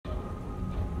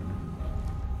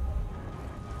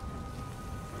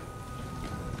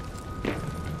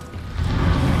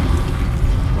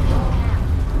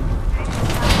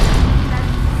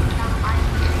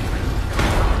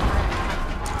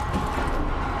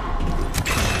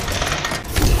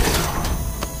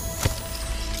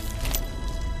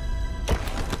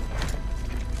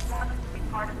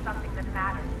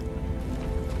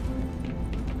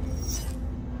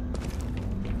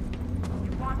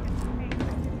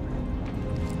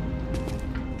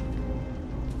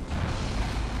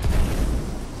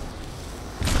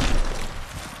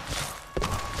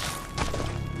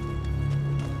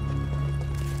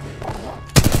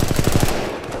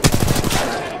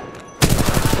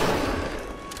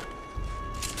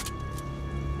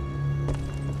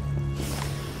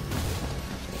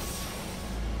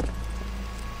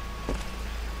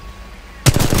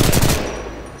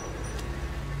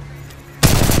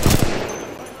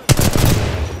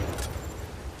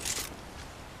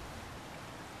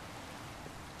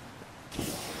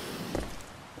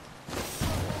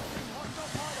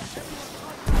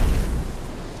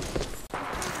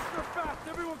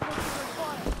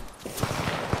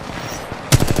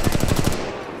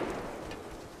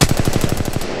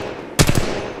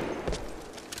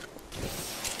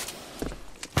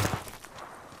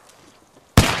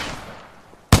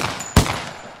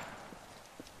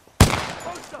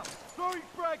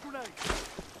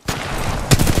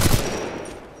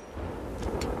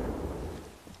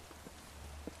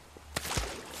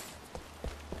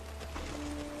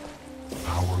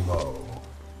Power low.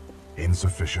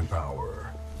 Insufficient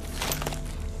power.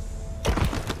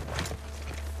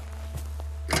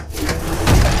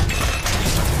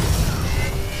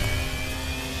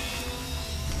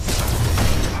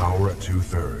 Power at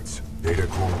 2/3. Data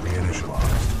core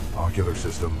reinitialized. Ocular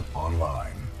system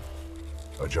online.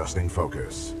 Adjusting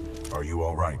focus. Are you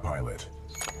all right, pilot?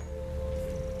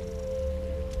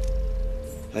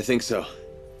 I think so.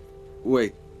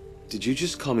 Wait, did you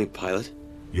just call me pilot?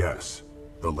 Yes.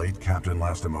 The late Captain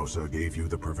Lastimosa gave you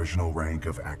the provisional rank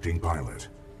of acting pilot.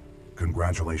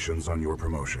 Congratulations on your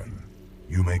promotion.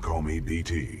 You may call me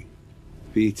BT.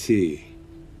 BT.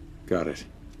 Got it.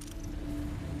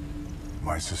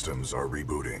 My systems are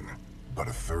rebooting, but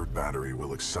a third battery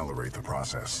will accelerate the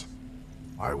process.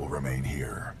 I will remain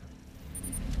here.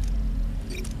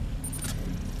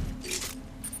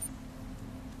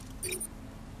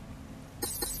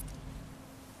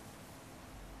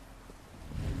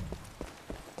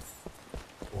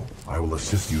 I will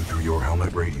assist you through your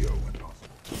helmet radio when possible.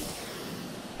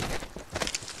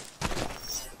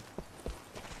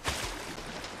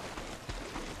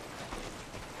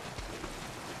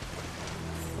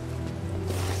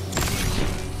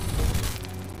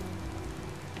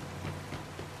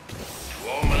 To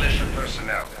all militia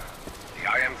personnel, the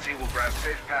IMC will grant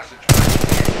safe passage to the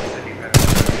city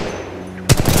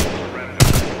surrender.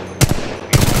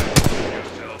 Be advised of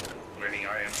yourself or any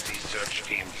IMC search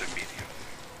teams immediately.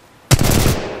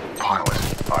 Pilot,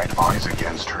 I advise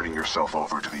against turning yourself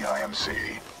over to the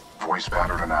IMC. Voice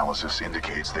pattern analysis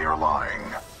indicates they are lying.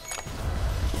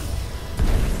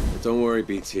 Don't worry,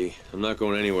 BT. I'm not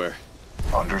going anywhere.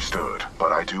 Understood,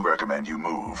 but I do recommend you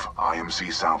move.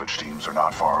 IMC salvage teams are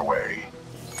not far away.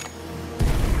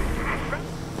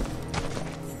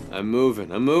 I'm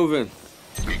moving.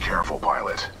 Be careful,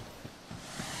 pilot.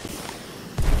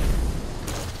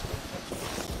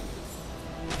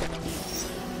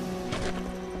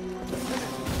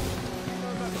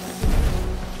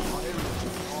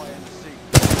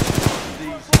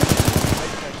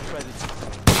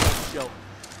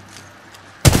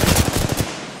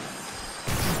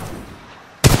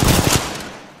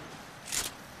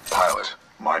 Pilot,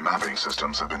 my mapping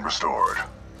systems have been restored.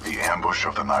 The ambush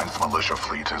of the 9th Militia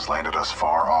Fleet has landed us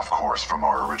far off course from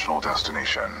our original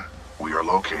destination. We are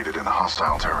located in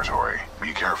hostile territory.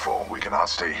 Be careful, we cannot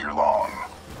stay here long.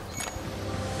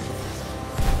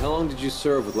 How long did you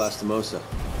serve with Lastimosa?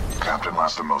 Captain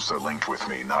Lastimosa linked with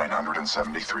me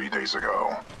 973 days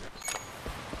ago.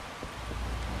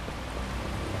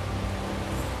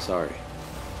 Sorry.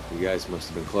 You guys must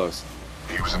have been close.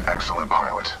 He was an excellent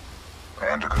pilot.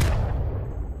 And a good...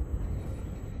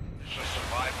 It's a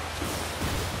survivor.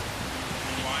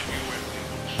 Find you and we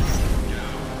will track you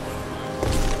down.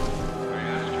 I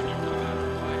ask you to come out of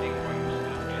hiding while you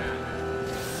still can.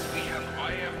 We have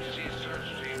IMC search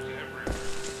teams everywhere.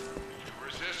 If you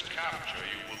resist capture,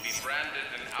 you will be branded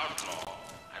an outlaw,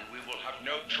 and we will have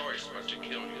no choice but to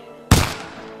kill you.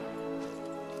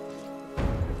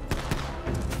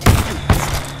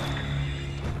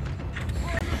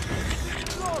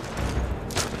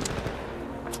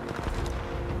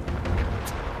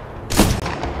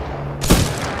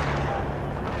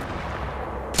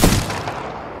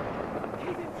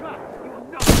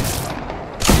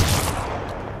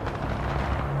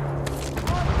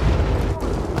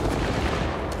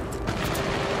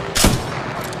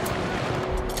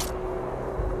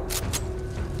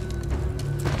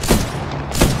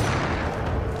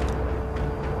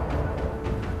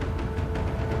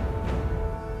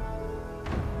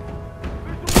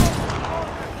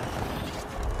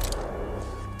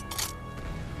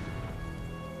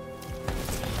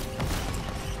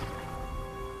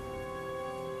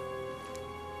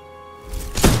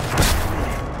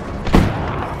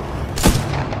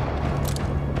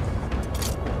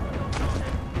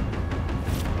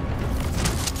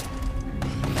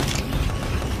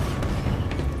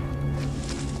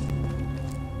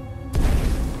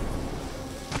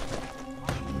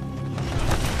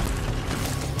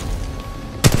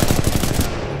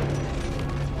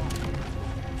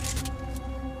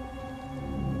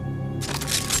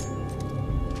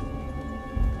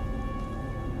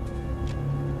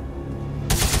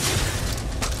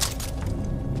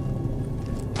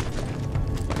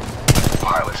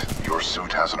 Your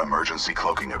suit has an emergency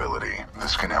cloaking ability.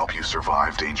 This can help you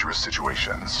survive dangerous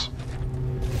situations.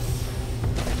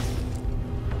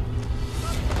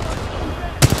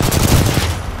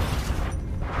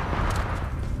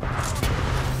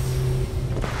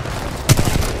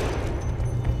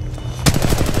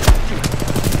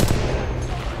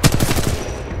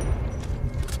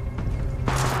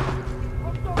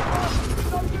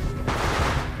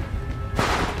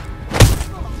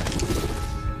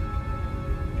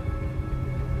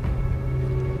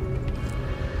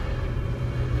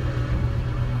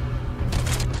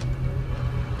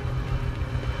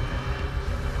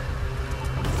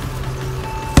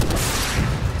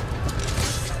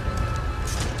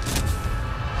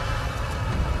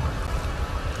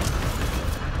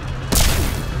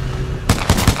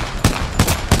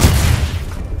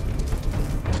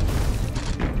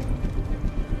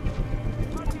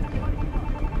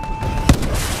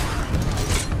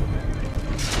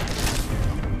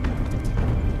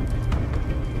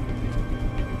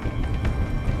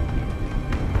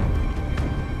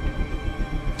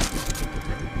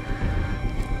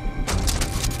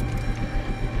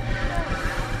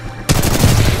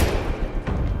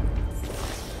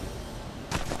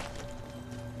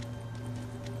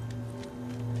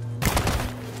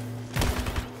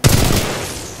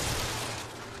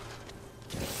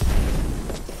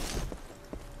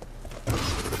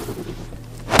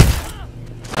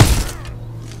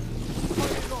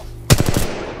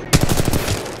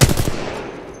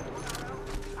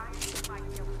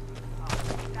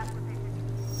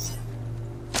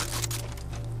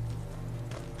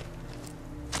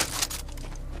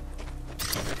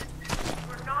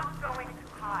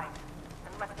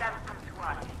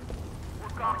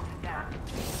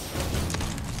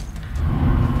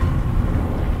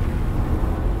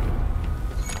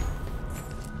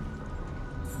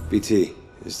 BT,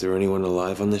 is there anyone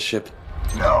alive on this ship?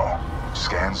 No.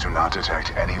 Scans do not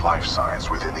detect any life signs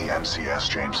within the MCS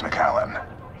James McAllen,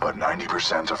 but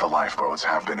 90% of the lifeboats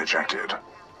have been ejected.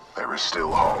 There is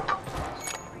still hope.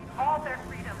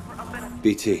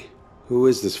 BT, who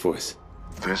is this voice?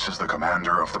 This is the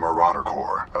commander of the Marauder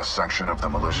Corps, a section of the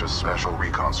Militia's Special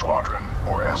Recon Squadron,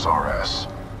 or SRS.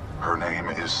 Her name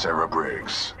is Sarah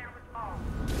Briggs.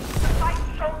 Fight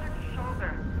shoulder to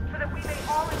shoulder, so that we may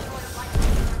all enjoy a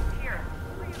life here.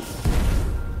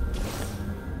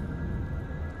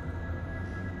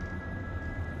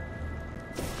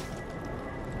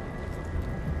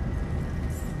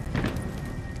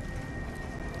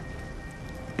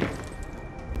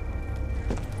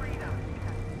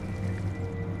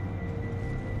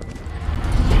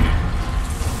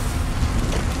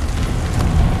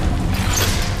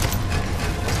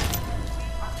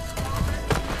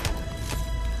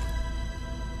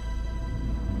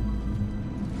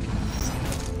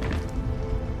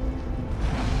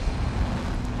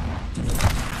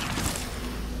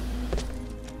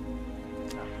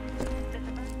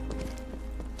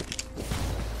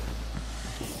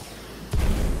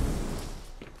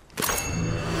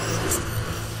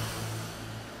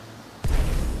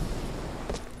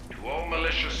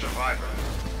 Survivors,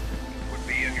 it would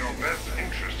be in your best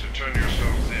interest to turn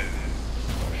yourselves in.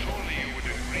 Surely you would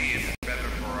agree it's better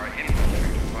for our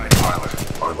infantry to fight.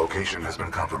 Pilot, our location has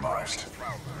been compromised.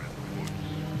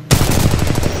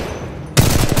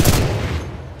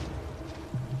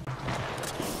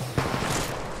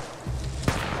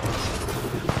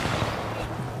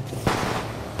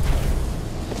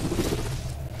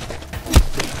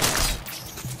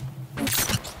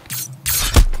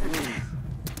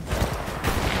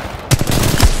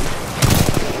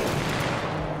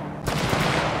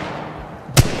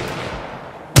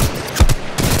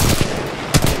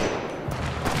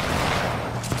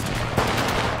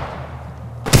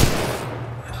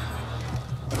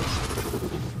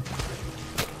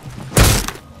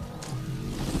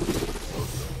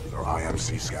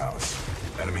 IMC scouts.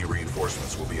 Enemy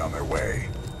reinforcements will be on their way.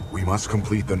 We must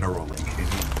complete the Neuralink.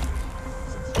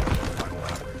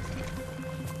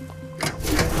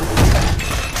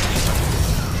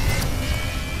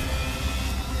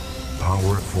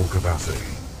 Power at full capacity.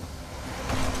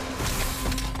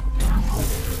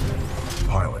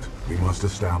 Pilot, we must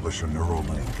establish a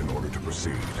Neuralink in order to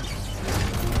proceed.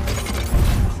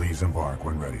 Please embark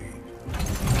when ready.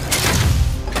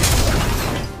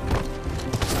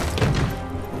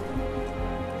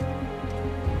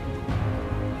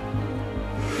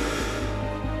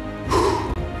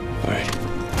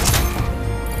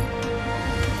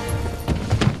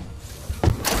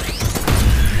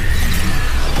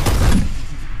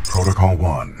 Protocol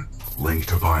 1. Link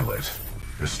to pilot.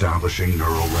 Establishing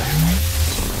neural link.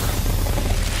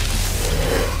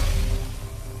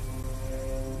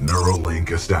 Neural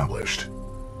link established.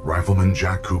 Rifleman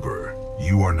Jack Cooper,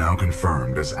 you are now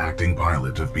confirmed as acting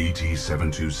pilot of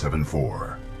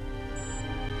BT-7274.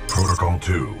 Protocol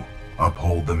 2.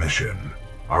 Uphold the mission.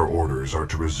 Our orders are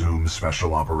to resume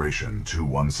Special Operation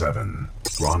 217.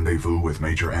 Rendezvous with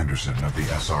Major Anderson of the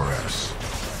SRS.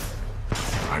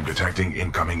 I'm detecting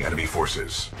incoming enemy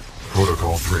forces.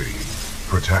 Protocol 3.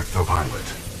 Protect the pilot.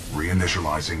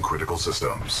 Reinitializing critical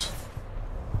systems.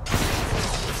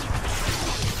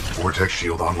 Vortex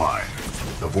shield online.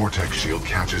 The Vortex shield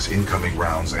catches incoming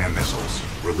rounds and missiles.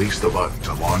 Release the button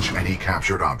to launch any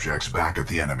captured objects back at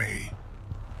the enemy.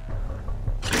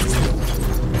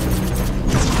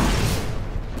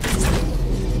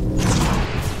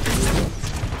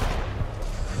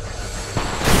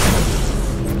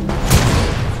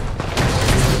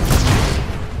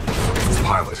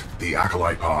 Pilot, the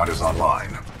Acolyte pod is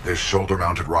online. This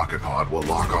shoulder-mounted rocket pod will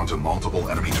lock onto multiple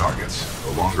enemy targets.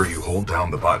 The longer you hold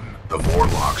down the button, the more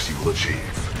locks you will achieve.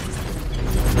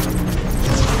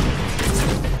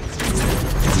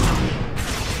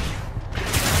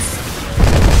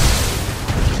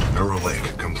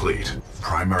 Neuralink complete.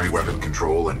 Primary weapon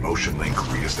control and motion link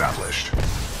re-established.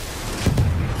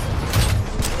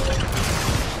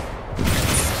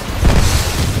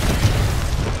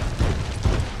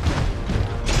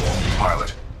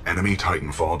 Pilot, enemy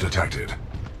Titanfall detected.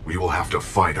 We will have to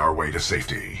fight our way to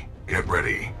safety. Get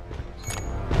ready.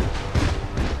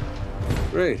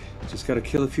 Great. Just gotta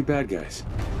kill a few bad guys.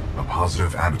 A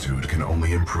positive attitude can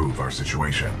only improve our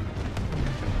situation.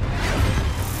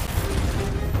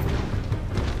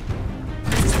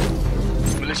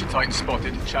 Militia Titan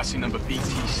spotted. Chassis number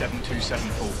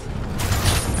BT-7274.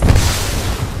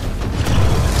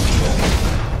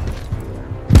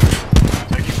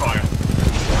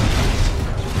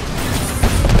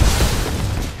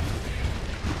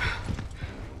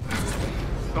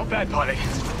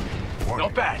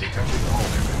 Detecting all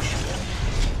damage.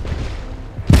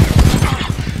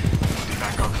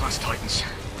 Vanguard class Titans.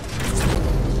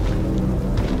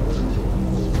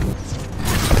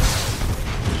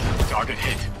 Target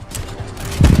hit.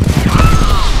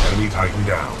 Enemy Titan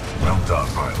down. Well done,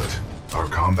 pilot. Our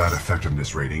combat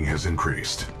effectiveness rating has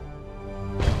increased.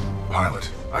 Pilot,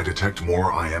 I detect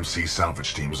more IMC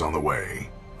salvage teams on the way.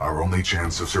 Our only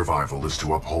chance of survival is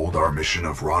to uphold our mission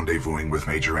of rendezvousing with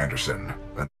Major Anderson.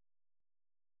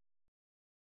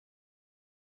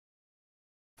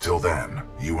 Till then,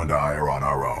 you and I are on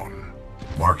our own.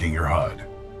 Marking your HUD.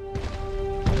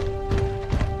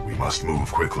 We must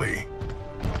move quickly.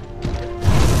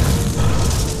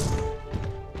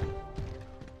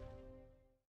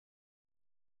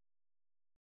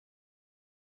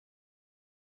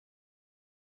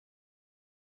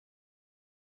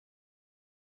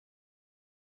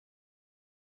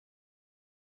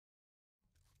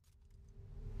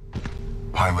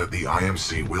 Pilot, the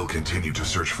IMC will continue to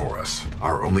search for us.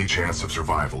 Our only chance of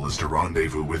survival is to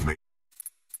rendezvous with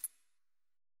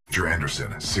Major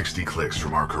Anderson, 60 clicks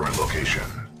from our current location.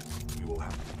 We will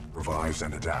have to improvise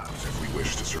and adapt if we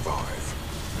wish to survive.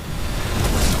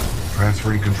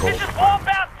 Transferring control. This is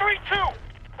Wombat 3-2!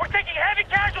 We're taking heavy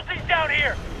casualties down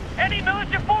here! Any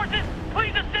militia forces,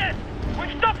 please assist!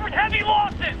 We've suffered heavy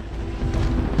losses!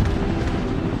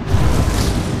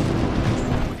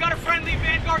 We got a friendly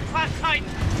Vanguard class Titan!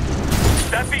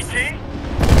 That BT?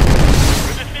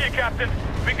 Good to see you, Captain.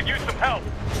 We could use some help.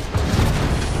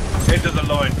 Into the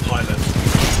line, pilot.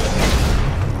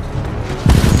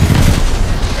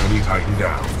 Enemy Titan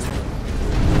down.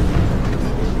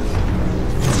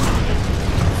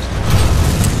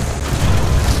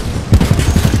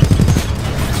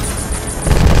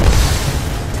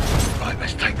 Right,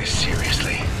 let's take this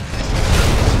seriously.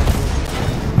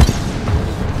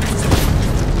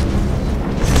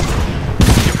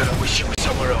 You're gonna wish you were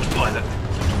somewhere else, pilot.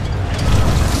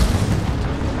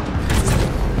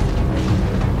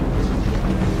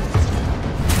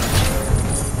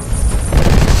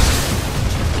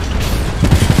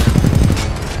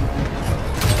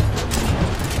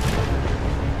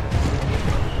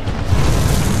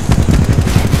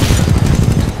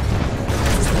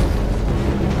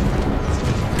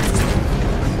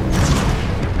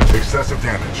 Excessive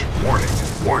damage. Warning.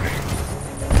 Warning.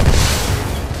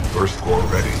 First core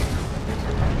ready.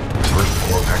 First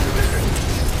core activated.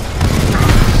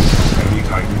 Enemy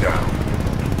Titan down.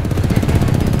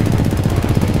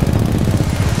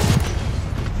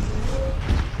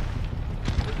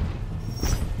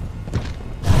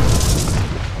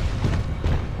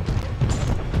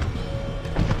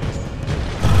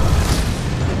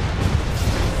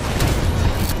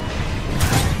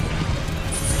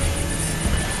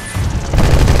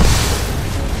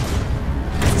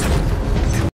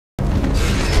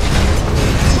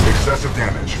 Excessive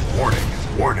damage. Warning.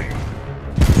 Warning.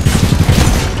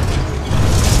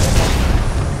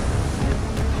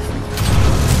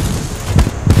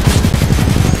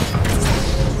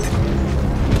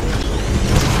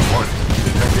 Warning.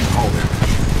 Detecting hull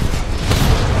damage.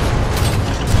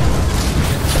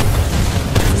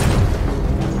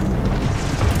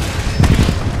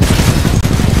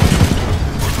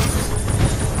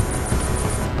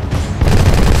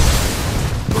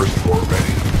 First core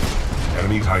ready.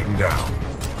 Enemy Titan down.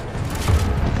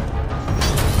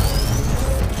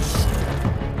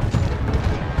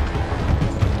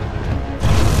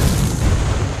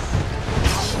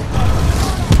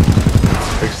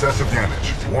 Excessive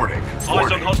damage. Warning. Eyes on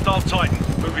Warning. hostile Titan.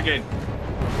 Moving in.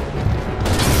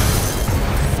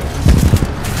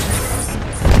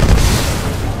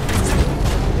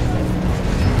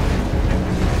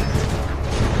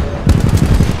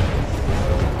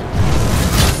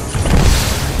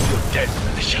 You're dead,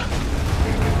 militia.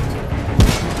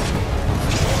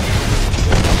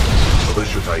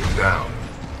 Militia Titan down.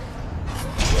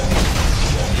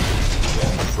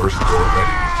 First core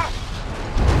ready.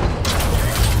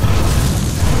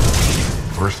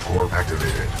 First core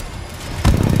activated.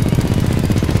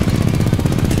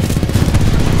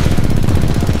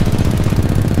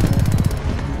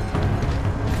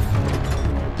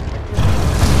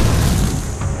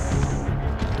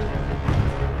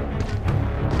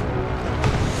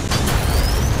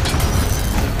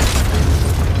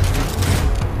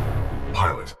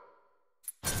 Pilot.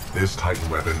 This Titan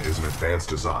weapon is an advanced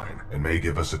design and may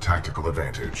give us a tactical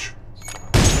advantage.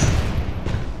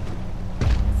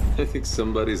 I think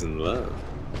somebody's in love.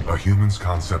 A human's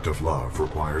concept of love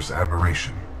requires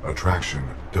admiration, attraction,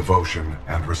 devotion,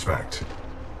 and respect.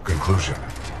 Conclusion.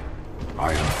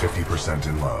 I am 50%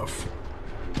 in love.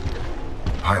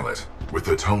 Pilot, With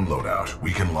the tone loadout,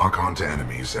 we can lock onto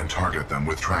enemies and target them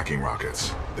with tracking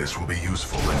rockets. This will be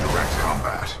useful in direct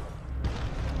combat.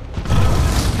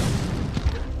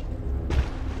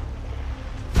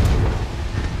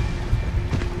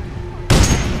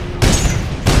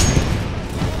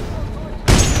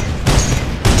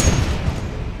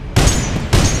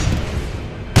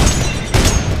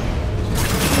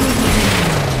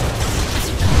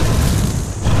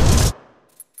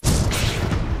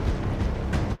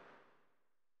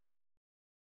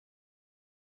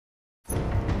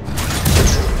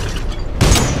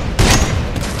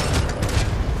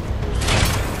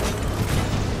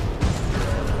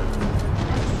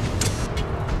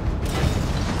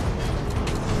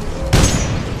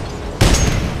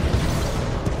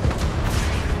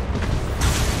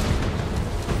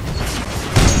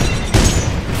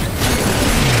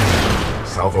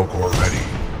 Salvo core ready.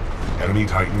 Enemy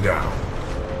Titan down.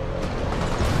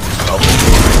 Salvo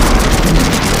core ready.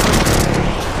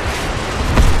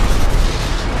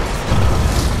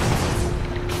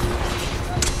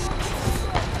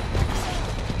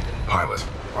 Pilot,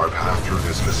 our path through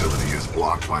this facility is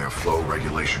blocked by a flow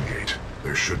regulation gate.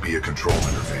 There should be a control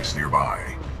interface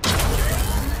nearby.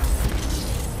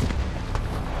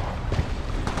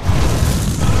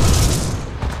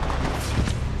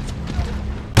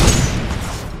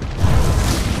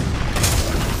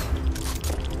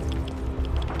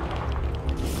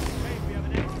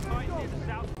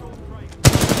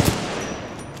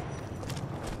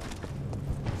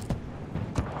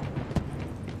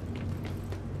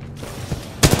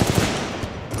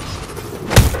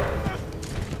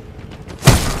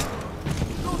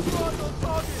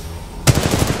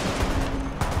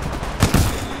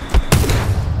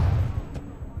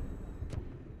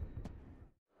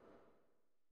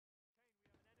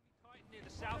 Near the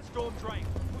south storm drain.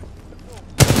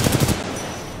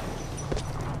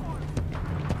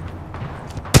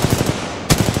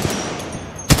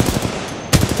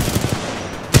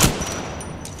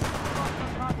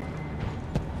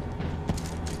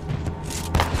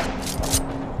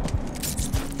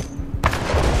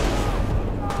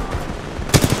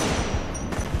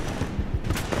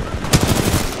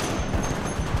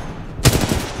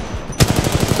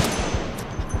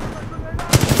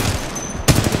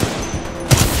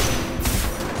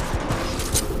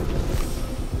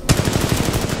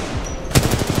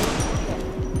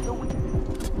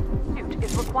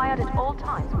 Required at all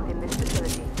times within this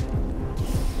facility.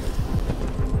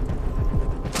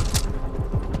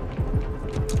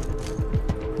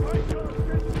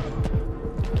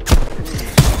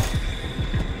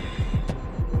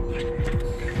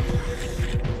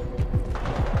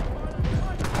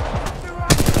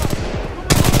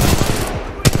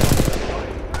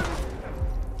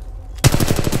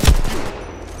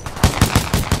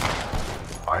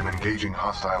 I'm engaging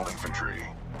hostile infantry.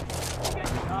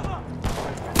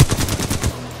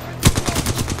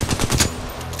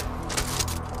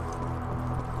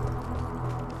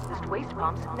 Waste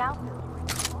pumps now filled.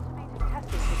 Automated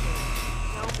testing facility.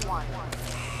 Zone 1.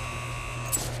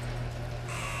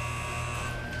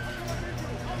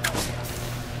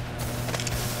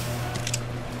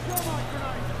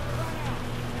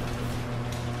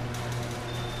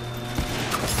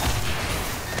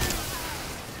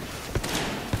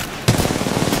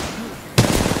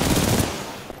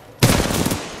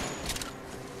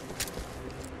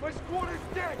 My squad is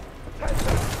dead!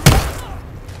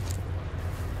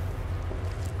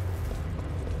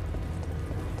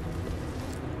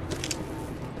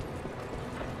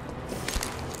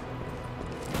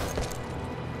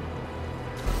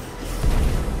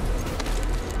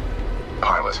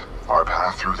 Pilot, our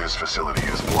path through this facility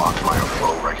is blocked by a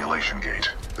flow regulation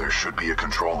gate. There should be a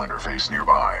control interface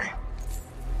nearby.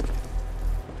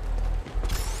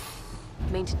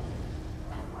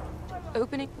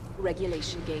 Opening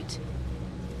regulation gate.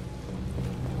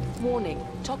 Warning,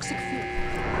 toxic fuel.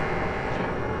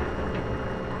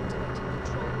 Activating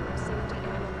control room safety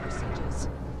airlock procedures.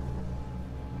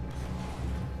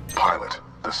 Pilot,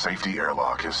 the safety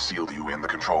airlock has sealed you in the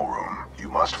control room. You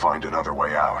must find another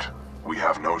way out. We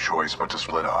have no choice but to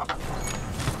split up.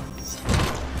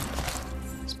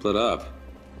 Split up?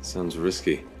 Sounds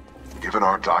risky. Given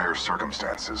our dire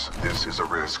circumstances, this is a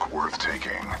risk worth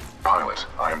taking. Pilot,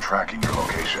 I am tracking your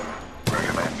location.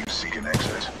 Recommend you seek an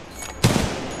exit.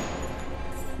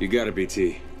 You got it,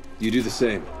 BT. You do the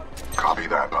same. Copy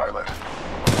that, pilot.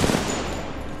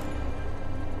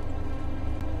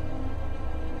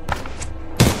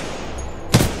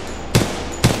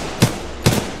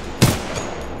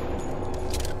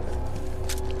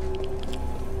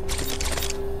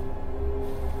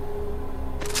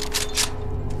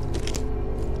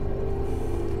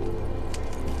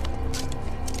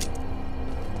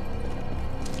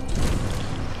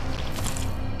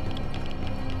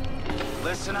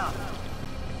 Listen up.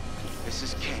 This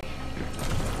is Kane.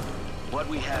 What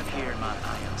we have here, my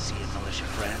IMC and militia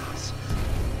friends,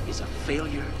 is a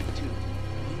failure to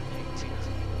communicate.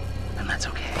 And that's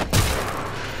okay.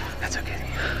 That's okay.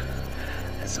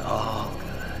 That's all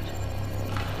good.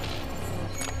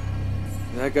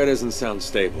 That guy doesn't sound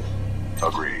stable.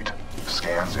 Agreed.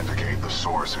 Scans indicate the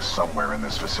source is somewhere in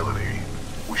this facility.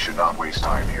 We should not waste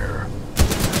time here.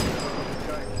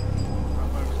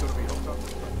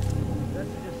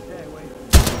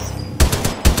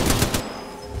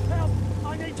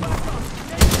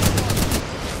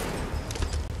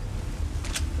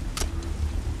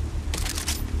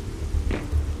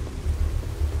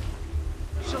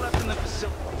 She left in the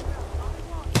facility.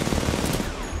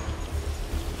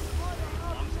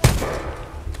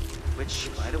 Which,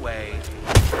 by the way,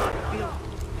 not feel.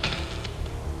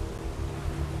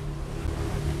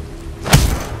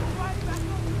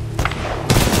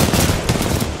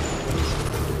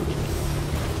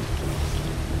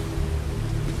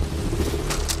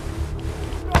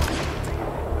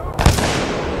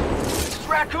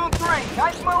 Raccoon 3,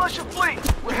 9th Militia Fleet.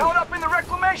 We're held up in the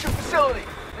reclamation facility.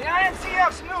 The INC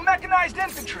have some new mechanized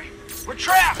infantry. We're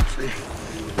trapped.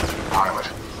 Pilot,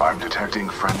 I'm detecting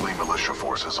friendly militia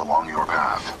forces along your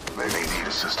path. They may need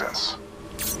assistance.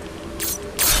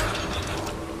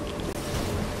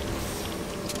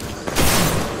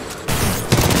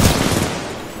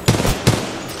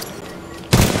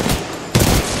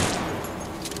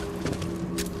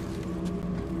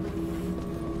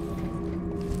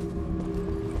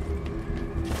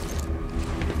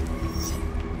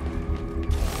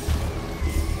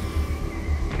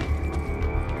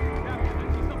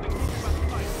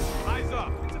 Eyes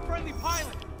up. It's a friendly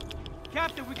pilot.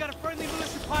 Captain, we got a friendly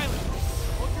militia pilot.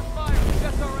 Hold your fire. It's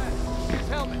SRS. His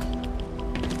helmet.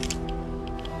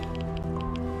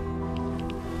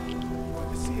 Good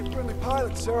to see a friendly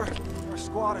pilot, sir. Our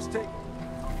squad is taking...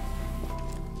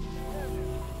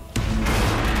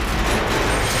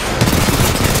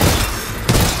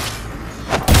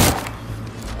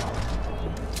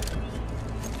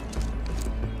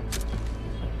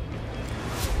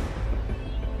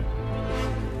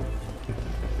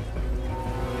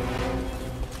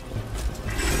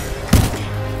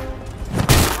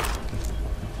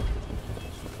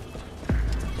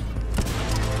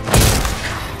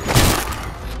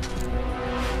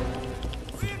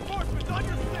 Reinforcements on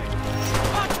your six.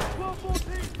 Hot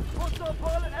 12-14. Hostile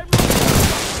pilot, everyone.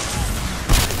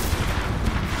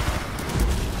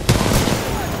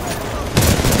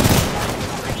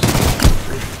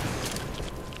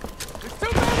 There's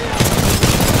too many of them.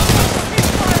 Keep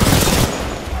firing.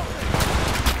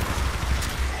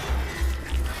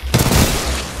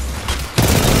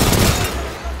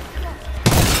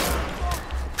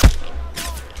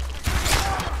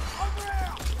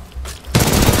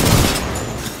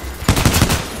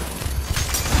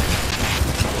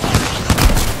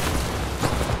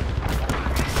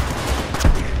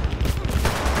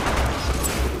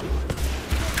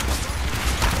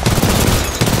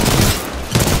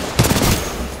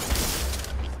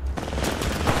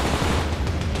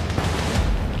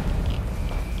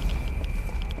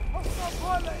 Hostile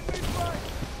pilot, in mid-flight.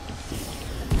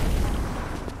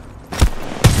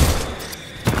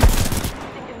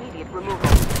 Immediate removal.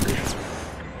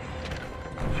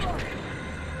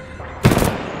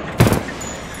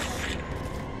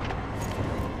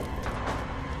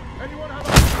 Anyone have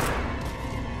a...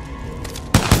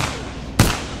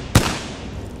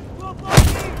 12-14.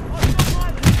 Hostile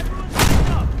pilot, everyone stand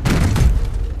up.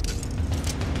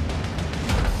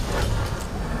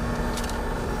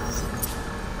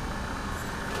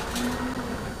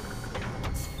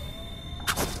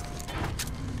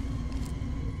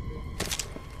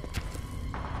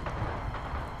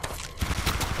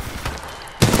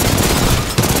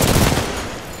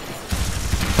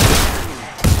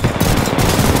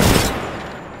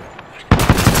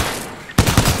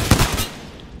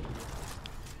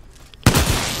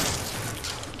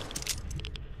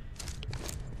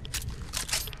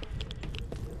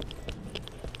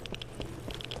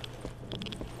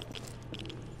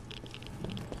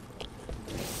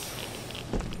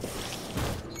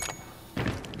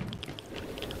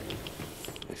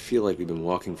 I feel like we've been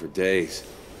walking for days.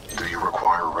 Do you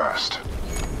require rest?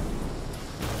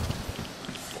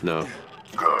 No.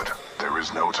 Good. There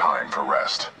is no time for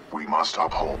rest. We must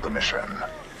uphold the mission.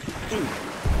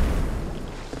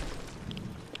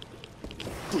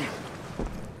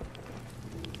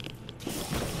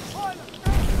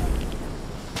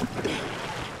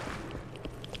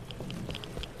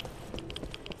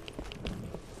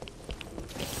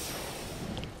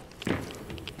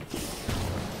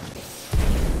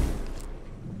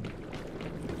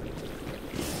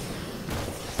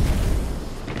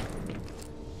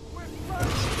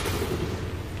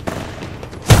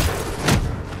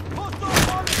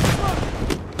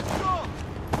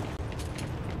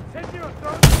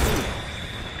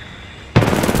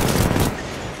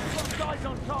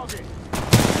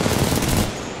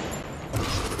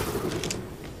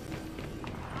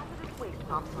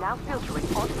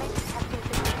 Automated testing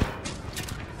system.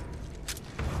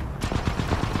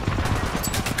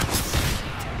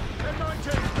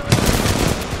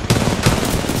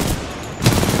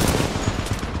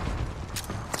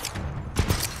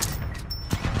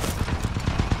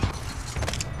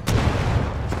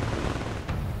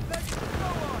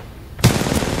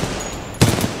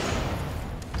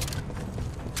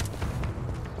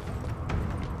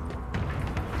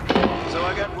 So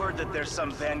I got word that there's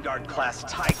some Vanguard-class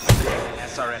Titan, an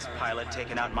SRS pilot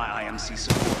taking out my IMC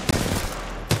support.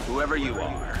 Whoever you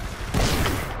are.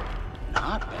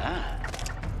 Not bad.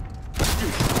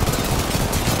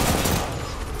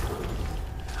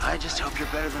 I just hope you're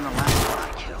better than the last one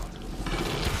I killed.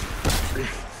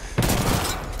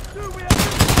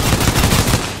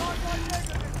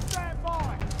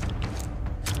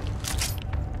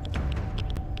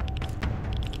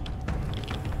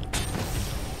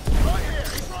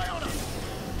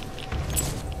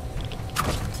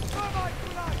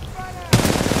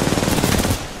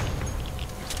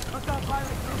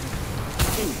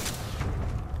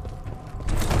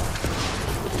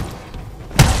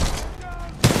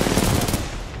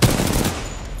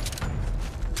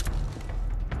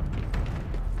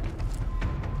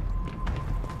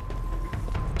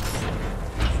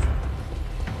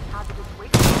 Hazardous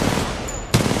waste.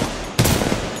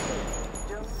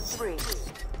 Zone 3.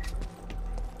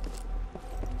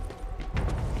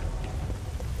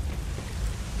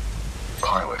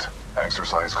 Pilot,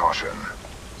 exercise caution.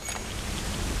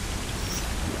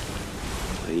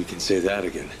 You can say that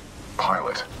again.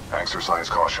 Pilot, exercise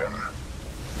caution.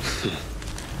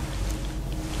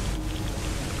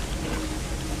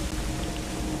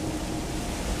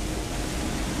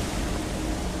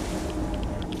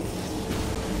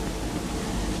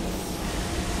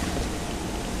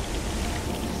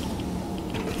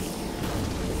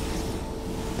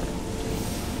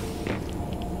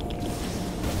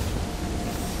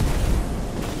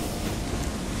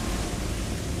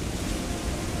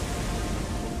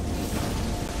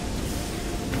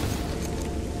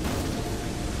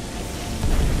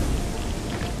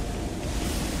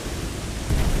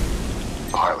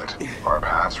 Pilot, our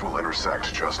paths will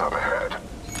intersect just up ahead.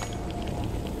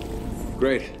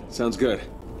 Great. Sounds good.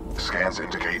 Scans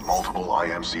indicate multiple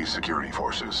IMC security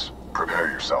forces.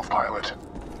 Prepare yourself, pilot.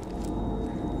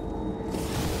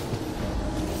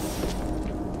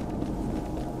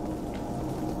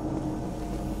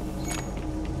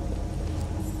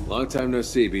 Long time no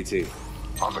see, BT.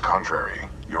 On the contrary,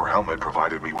 your helmet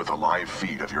provided me with a live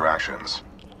feed of your actions.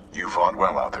 You fought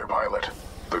well out there, pilot.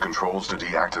 The controls to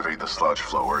deactivate the sludge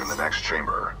flow are in the next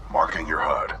chamber, marking your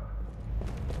HUD.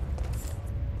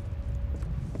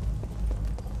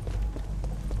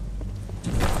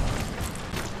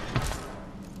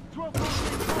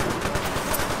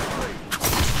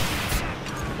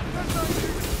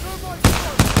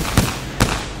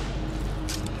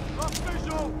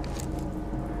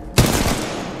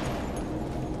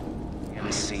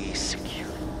 MC secure.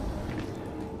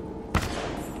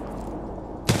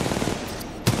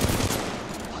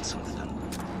 Want something done?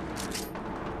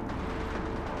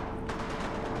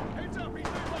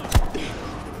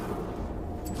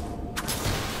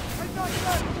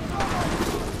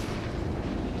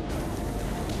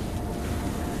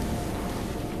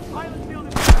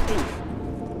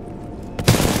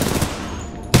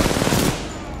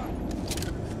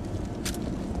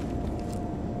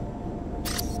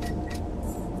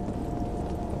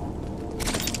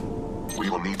 We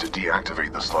will need to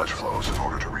deactivate the sludge flows in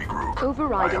order to regroup. I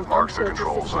Overriding have marked the pump filter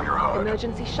controls on system. your HUD.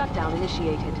 Emergency shutdown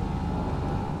initiated.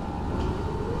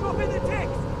 Drop in the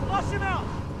ticks! Flush him out!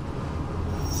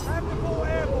 Amplifier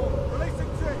airborne!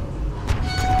 Releasing ticks!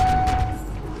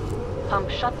 Pump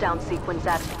shutdown sequence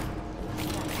at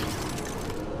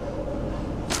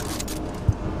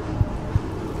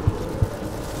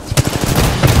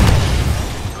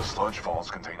The sludge falls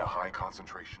contain a high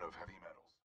concentration of heavy metals.